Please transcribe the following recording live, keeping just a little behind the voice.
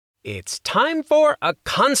It's time for a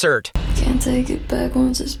concert. Can't take it back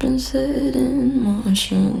once it's been set in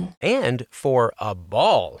motion. And for a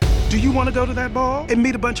ball. Do you want to go to that ball and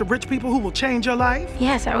meet a bunch of rich people who will change your life?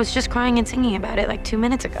 Yes, I was just crying and singing about it like 2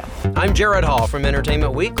 minutes ago. I'm Jared Hall from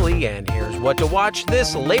Entertainment Weekly, and here's what to watch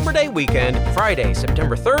this Labor Day weekend, Friday,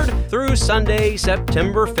 September 3rd through Sunday,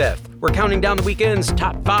 September 5th. We're counting down the weekend's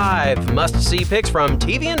top 5 must-see picks from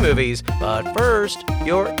TV and movies. But first,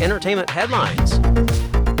 your entertainment headlines.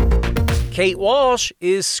 Kate Walsh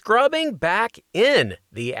is scrubbing back in.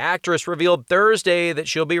 The actress revealed Thursday that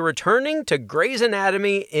she'll be returning to Grey's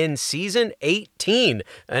Anatomy in season 18,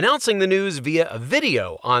 announcing the news via a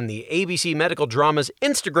video on the ABC Medical Drama's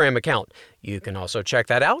Instagram account. You can also check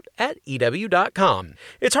that out at EW.com.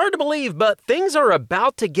 It's hard to believe, but things are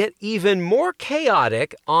about to get even more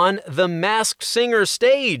chaotic on The Masked Singer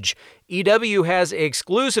stage. EW has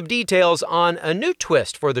exclusive details on a new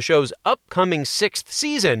twist for the show's upcoming 6th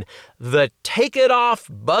season, the Take It Off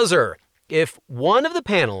buzzer. If one of the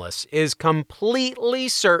panelists is completely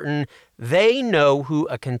certain they know who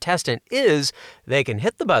a contestant is, they can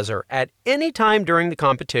hit the buzzer at any time during the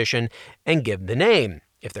competition and give the name.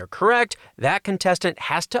 If they're correct, that contestant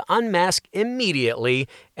has to unmask immediately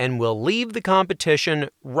and will leave the competition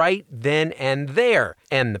right then and there.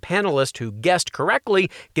 And the panelist who guessed correctly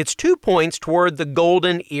gets 2 points toward the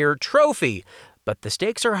Golden Ear Trophy. But the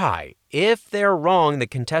stakes are high. If they're wrong, the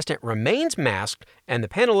contestant remains masked, and the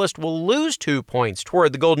panelist will lose 2 points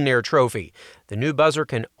toward the Golden Ear Trophy. The new buzzer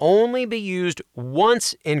can only be used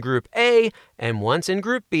once in Group A and once in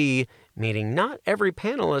Group B, meaning not every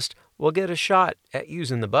panelist will get a shot at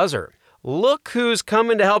using the buzzer. Look who's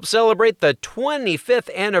coming to help celebrate the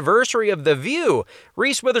 25th anniversary of The View.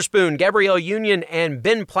 Reese Witherspoon, Gabrielle Union, and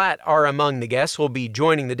Ben Platt are among the guests who will be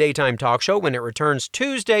joining the daytime talk show when it returns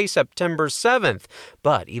Tuesday, September 7th.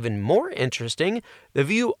 But even more interesting, The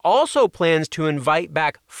View also plans to invite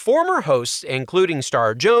back former hosts, including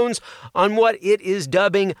Star Jones, on what it is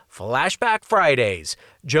dubbing Flashback Fridays.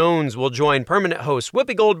 Jones will join permanent hosts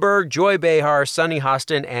Whoopi Goldberg, Joy Behar, Sunny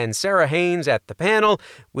Hostin, and Sarah Haynes at the panel,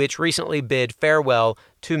 which recently bid farewell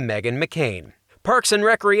to Meghan McCain. Parks and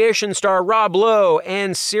Recreation star Rob Lowe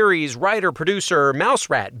and series writer-producer Mouse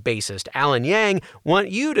Rat bassist Alan Yang want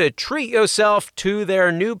you to treat yourself to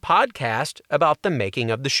their new podcast about the making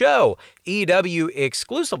of the show. EW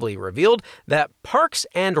exclusively revealed that Parks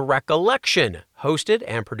and Recollection, hosted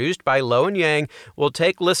and produced by Lowe and Yang, will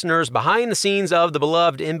take listeners behind the scenes of the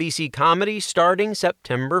beloved NBC comedy starting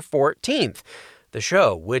September 14th. The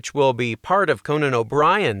show, which will be part of Conan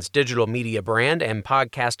O'Brien's digital media brand and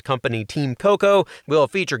podcast company Team Coco, will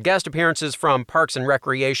feature guest appearances from Parks and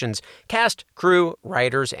Recreation's cast, crew,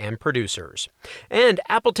 writers, and producers. And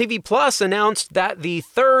Apple TV Plus announced that the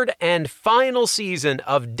third and final season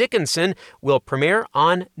of Dickinson will premiere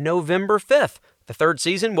on November 5th. The third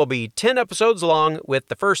season will be 10 episodes long, with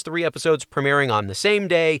the first 3 episodes premiering on the same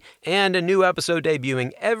day and a new episode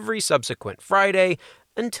debuting every subsequent Friday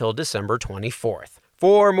until December 24th.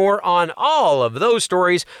 For more on all of those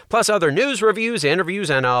stories, plus other news, reviews,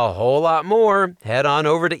 interviews, and a whole lot more, head on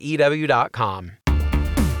over to EW.com.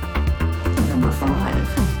 Number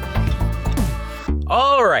 5.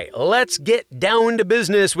 All right, let's get down to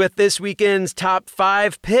business with this weekend's top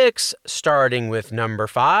 5 picks, starting with number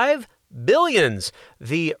 5. Billions.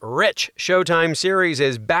 The rich Showtime series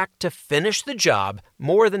is back to finish the job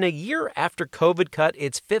more than a year after COVID cut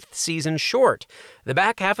its 5th season short. The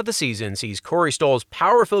back half of the season sees Corey Stoll's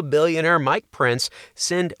powerful billionaire Mike Prince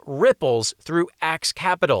send ripples through Axe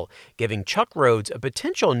Capital, giving Chuck Rhodes a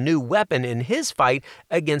potential new weapon in his fight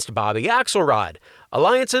against Bobby Axelrod.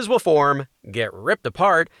 Alliances will form, get ripped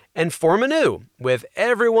apart, and form anew, with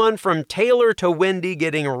everyone from Taylor to Wendy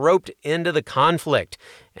getting roped into the conflict.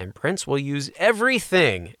 And Prince will use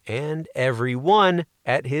everything and everyone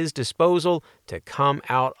at his disposal to come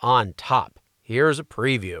out on top. Here's a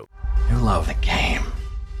preview. You love the game.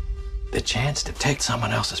 The chance to take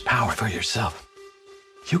someone else's power for yourself.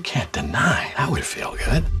 You can't deny that would feel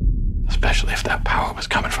good. Especially if that power was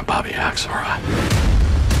coming from Bobby Axelrod.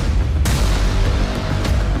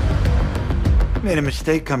 Made a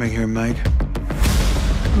mistake coming here, Mike.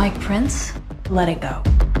 Mike Prince, let it go.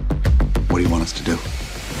 What do you want us to do?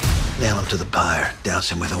 Nail him to the pyre, douse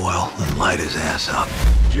him with oil, and light his ass up.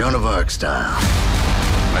 Joan of Arc style.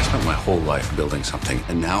 I spent my whole life building something,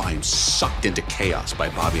 and now I'm sucked into chaos by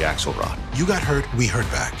Bobby Axelrod. You got hurt, we hurt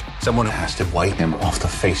back. Someone has to wipe him off the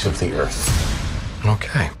face of the earth.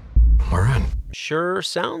 Okay, we're in. Sure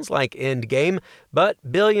sounds like Endgame,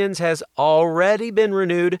 but Billions has already been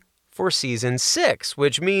renewed for season 6,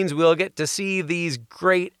 which means we'll get to see these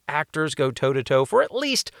great actors go toe-to-toe for at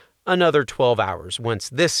least another 12 hours once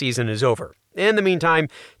this season is over. In the meantime,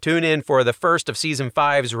 tune in for the first of Season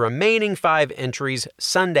 5's remaining 5 entries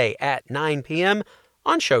Sunday at 9 p.m.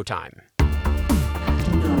 on Showtime.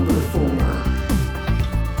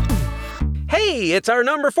 Hey, it's our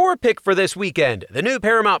number 4 pick for this weekend, the new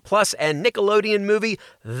Paramount Plus and Nickelodeon movie,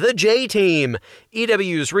 The J-Team.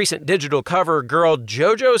 EW's recent digital cover girl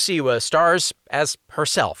JoJo Siwa stars as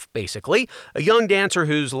herself, basically, a young dancer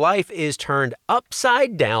whose life is turned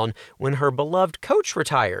upside down when her beloved coach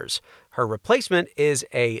retires. Her replacement is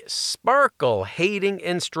a sparkle-hating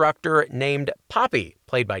instructor named Poppy,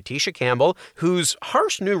 played by Tisha Campbell, whose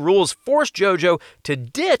harsh new rules force JoJo to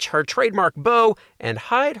ditch her trademark bow and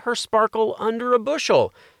hide her sparkle under a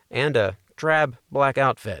bushel and a drab black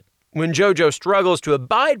outfit. When JoJo struggles to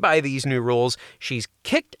abide by these new rules, she's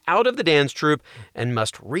kicked out of the dance troupe and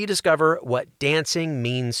must rediscover what dancing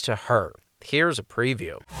means to her. Here's a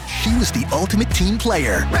preview. She was the ultimate team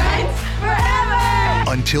player. Friends forever!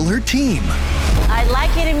 Until her team. I'd like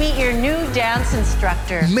you to meet your new dance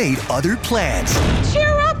instructor. Made other plans. Cheer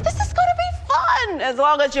up, this is gonna be fun, as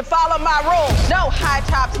long as you follow my rules. No high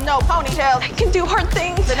tops, no ponytails. I can do hard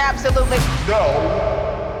things and absolutely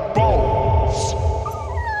no balls.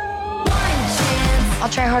 I'll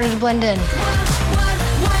try harder to blend in.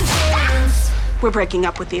 We're breaking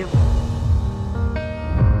up with you.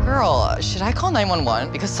 Girl, should I call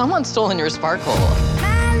 911? Because someone's stolen your sparkle.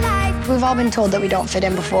 We've all been told that we don't fit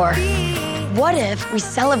in before. What if we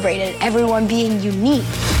celebrated everyone being unique?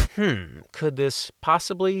 Could this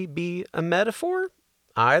possibly be a metaphor?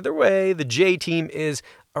 Either way, the J-Team is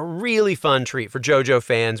a really fun treat for JoJo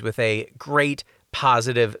fans with a great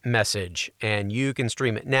positive message, and you can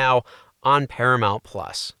stream it now on Paramount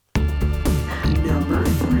Plus. Number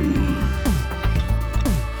 3.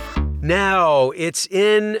 Now, it's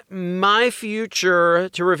in my future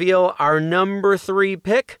to reveal our number 3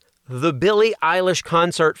 pick, the Billie Eilish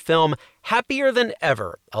concert film Happier Than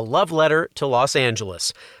Ever, a love letter to Los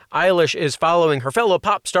Angeles. Eilish is following her fellow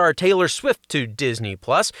pop star Taylor Swift to Disney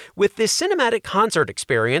Plus with this cinematic concert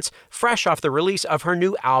experience fresh off the release of her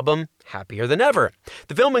new album, Happier Than Ever.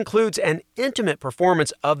 The film includes an intimate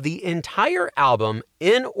performance of the entire album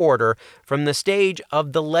in order from the stage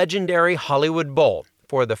of the legendary Hollywood Bowl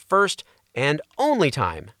for the first and only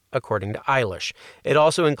time, according to Eilish. It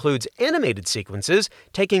also includes animated sequences,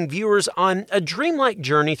 taking viewers on a dreamlike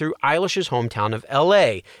journey through Eilish's hometown of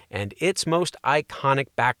LA and its most iconic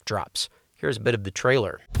backdrops. Here's a bit of the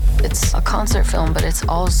trailer. It's a concert film, but it's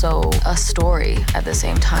also a story at the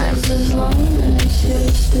same time.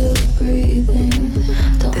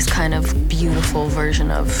 This kind of beautiful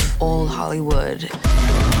version of old Hollywood.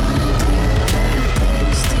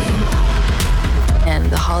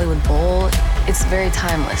 And the Hollywood Bowl, it's very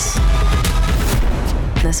timeless.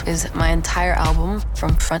 This is my entire album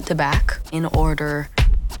from front to back in order.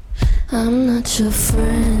 I'm not your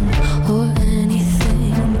friend or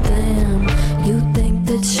anything, damn. You think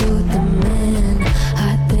that you're the man,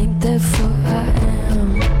 I think therefore I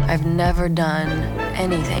am. I've never done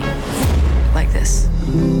anything like this.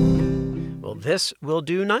 Well, this will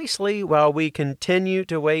do nicely while we continue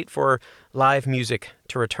to wait for live music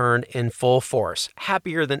to return in full force.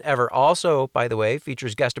 Happier Than Ever also, by the way,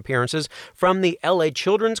 features guest appearances from the LA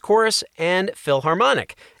Children's Chorus and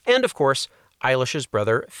Philharmonic. And, of course, Eilish's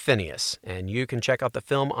brother, Phineas. And you can check out the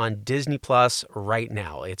film on Disney Plus right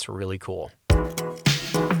now. It's really cool.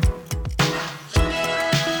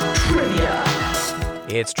 Trivia.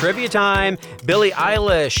 It's trivia time. Billie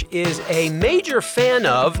Eilish is a major fan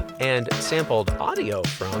of and sampled audio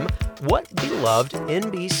from what beloved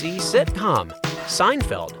NBC sitcom?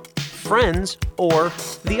 Seinfeld, Friends, or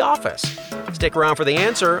The Office? Stick around for the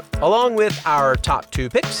answer, along with our top 2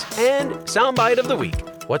 picks and soundbite of the week.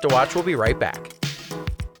 What to Watch will be right back.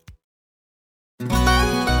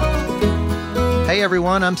 Hey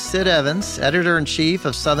everyone, I'm Sid Evans, editor-in-chief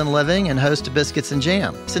of Southern Living and host of Biscuits and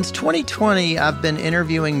Jam. Since 2020, I've been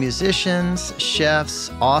interviewing musicians,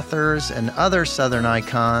 chefs, authors, and other Southern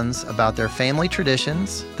icons about their family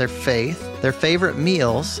traditions, their faith, their favorite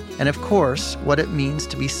meals, and of course, what it means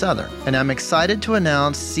to be Southern. And I'm excited to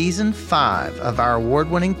announce Season 5 of our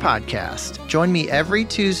award-winning podcast. Join me every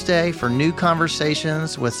Tuesday for new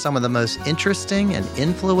conversations with some of the most interesting and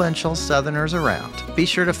influential Southerners around. Be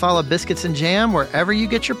sure to follow Biscuits and Jam wherever you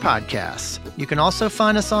get your podcasts. You can also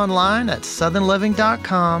find us online at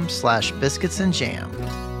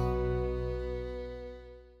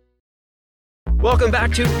southernliving.com/biscuitsandjam. Welcome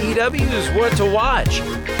back to EW's What to Watch.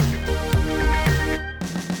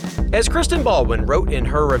 As Kristen Baldwin wrote in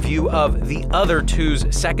her review of The Other Two's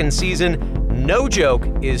second season, no joke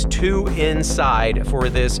is too inside for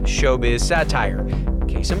this showbiz satire.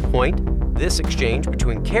 Case in point, this exchange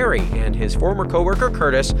between Carrie and his former coworker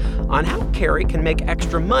Curtis on how Carrie can make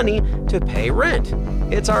extra money to pay rent.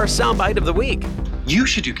 It's our soundbite of the week. You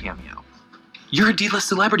should do Cameo. You're a D-list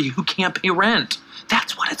celebrity who can't pay rent.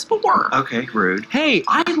 That's what it's for. Okay, rude. Hey,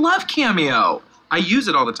 I love Cameo. I use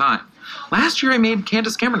it all the time. Last year I made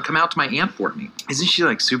Candace Cameron come out to my aunt for me. Isn't she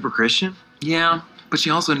like super Christian? Yeah, but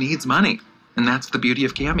she also needs money. And that's the beauty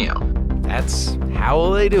of Cameo. That's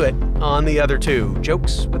how they do it on the other two.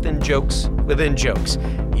 Jokes within jokes within jokes.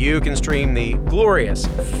 You can stream the glorious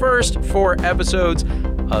first 4 episodes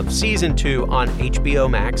of Season 2 on HBO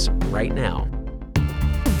Max right now.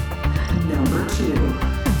 Number 2.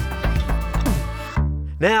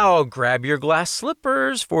 Now grab your glass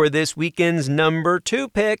slippers for this weekend's number 2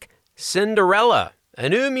 pick, Cinderella. A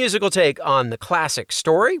new musical take on the classic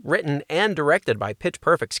story, written and directed by Pitch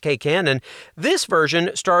Perfect's Kay Cannon. This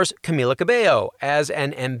version stars Camila Cabello as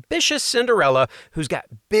an ambitious Cinderella who's got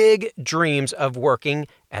big dreams of working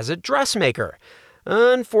as a dressmaker.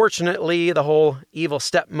 Unfortunately, the whole evil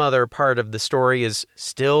stepmother part of the story is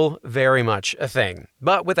still very much a thing.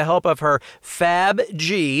 But with the help of her Fab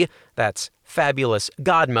G, that's fabulous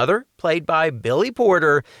godmother, played by Billy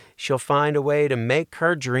Porter, she'll find a way to make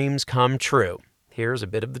her dreams come true. Here's a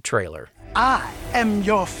bit of the trailer. I am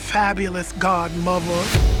your fabulous godmother.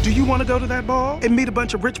 Do you want to go to that ball and meet a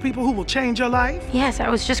bunch of rich people who will change your life? Yes, I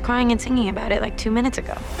was just crying and singing about it like 2 minutes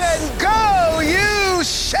ago. Then go you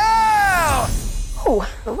shall! Oh,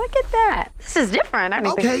 look at that. This is different.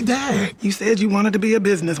 Okay, Dad. You said you wanted to be a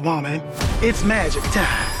businesswoman. It's magic time.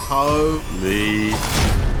 Holy.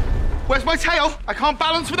 Where's my tail? I can't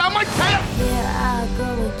balance without my tail! Here I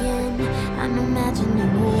go again. I'm imagining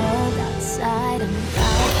a world outside and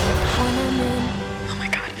Oh my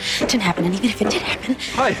God, it didn't happen. And even if it did happen...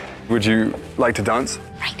 Hi. Would you like to dance?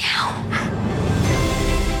 Right now.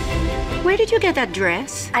 Where did you get that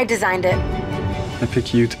dress? I designed it. I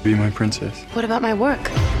pick you to be my princess. What about my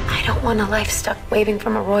work? I don't want a life stuck waving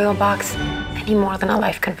from a royal box any more than a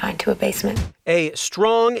life confined to a basement. A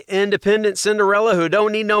strong, independent Cinderella who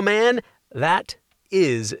don't need no man? That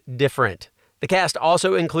is different. The cast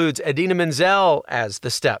also includes Idina Menzel as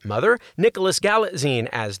the stepmother, Nicholas Galitzine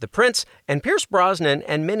as the prince, and Pierce Brosnan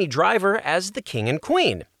and Minnie Driver as the king and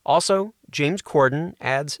queen. Also, James Corden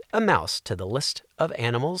adds a mouse to the list of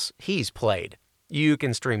animals he's played. You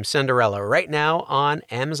can stream Cinderella right now on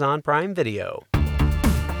Amazon Prime Video.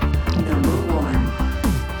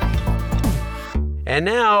 And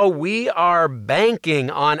now we are banking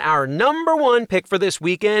on our number 1 pick for this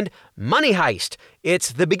weekend, Money Heist.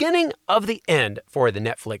 It's the beginning of the end for the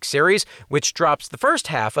Netflix series, which drops the first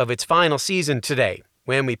half of its final season today.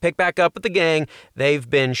 When we pick back up with the gang, they've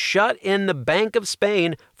been shut in the Bank of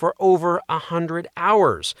Spain for over 100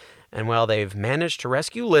 hours. And while they've managed to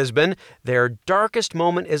rescue Lisbon, their darkest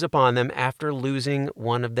moment is upon them after losing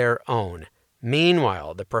one of their own.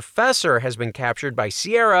 Meanwhile, the professor has been captured by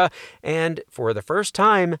Sierra and, for the first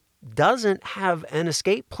time, doesn't have an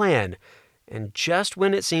escape plan. And just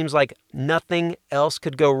when it seems like nothing else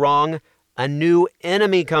could go wrong, a new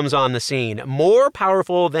enemy comes on the scene, more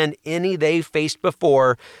powerful than any they've faced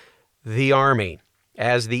before, the army.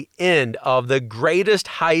 As the end of the greatest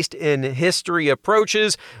heist in history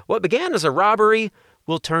approaches, what began as a robbery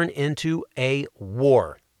will turn into a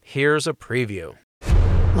war. Here's a preview.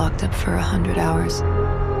 Locked up for 100 hours,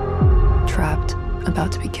 trapped,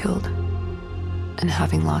 about to be killed, and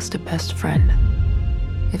having lost a best friend.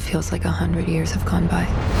 It feels like 100 years have gone by.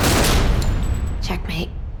 Checkmate.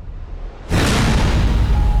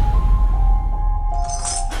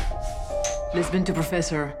 Lisbon to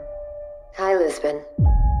Professor. Hi, Lisbon.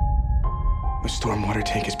 The stormwater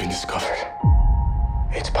tank has been discovered.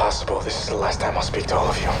 It's possible this is the last time I'll speak to all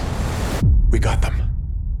of you. We got them.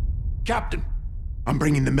 Captain, I'm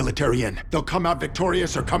bringing the military in. They'll come out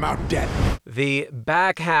victorious or come out dead. The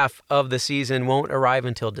back half of the season won't arrive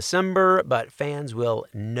until December, but fans will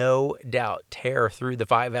no doubt tear through the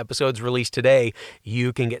 5 episodes released today.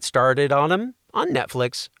 You can get started on them on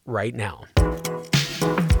Netflix right now.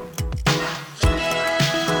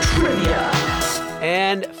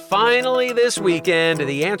 And finally this weekend,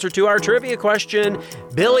 the answer to our trivia question,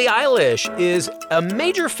 Billie Eilish is a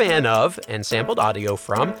major fan of and sampled audio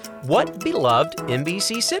from what beloved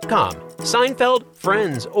NBC sitcom? Seinfeld,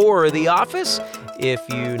 Friends, or The Office? If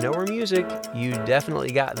you know her music, you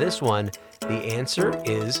definitely got this one. The answer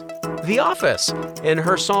is The Office. In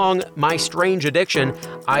her song, My Strange Addiction,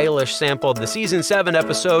 Eilish sampled the season 7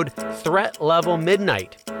 episode, Threat Level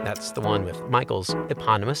Midnight. That's the one with Michael's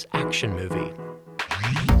eponymous action movie.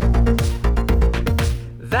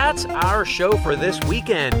 that's our show for this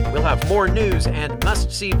weekend. We'll have more news and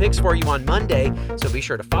must-see picks for you on Monday, so be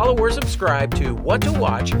sure to follow or subscribe to What to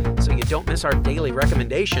Watch so you don't miss our daily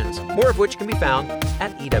recommendations, more of which can be found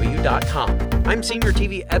at EW.com. I'm Senior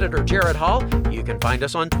TV Editor Jared Hall. You can find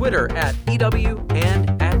us on Twitter at EW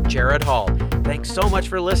and at Jared Hall. Thanks so much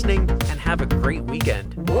for listening, and have a great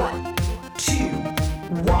weekend. What to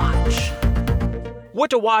watch? What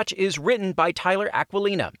to Watch is written by Tyler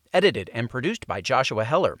Aquilina, edited and produced by Joshua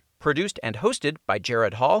Heller, produced and hosted by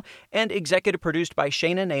Jared Hall, and executive produced by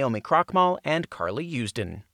Shayna Naomi Krochmal and Carly Usden.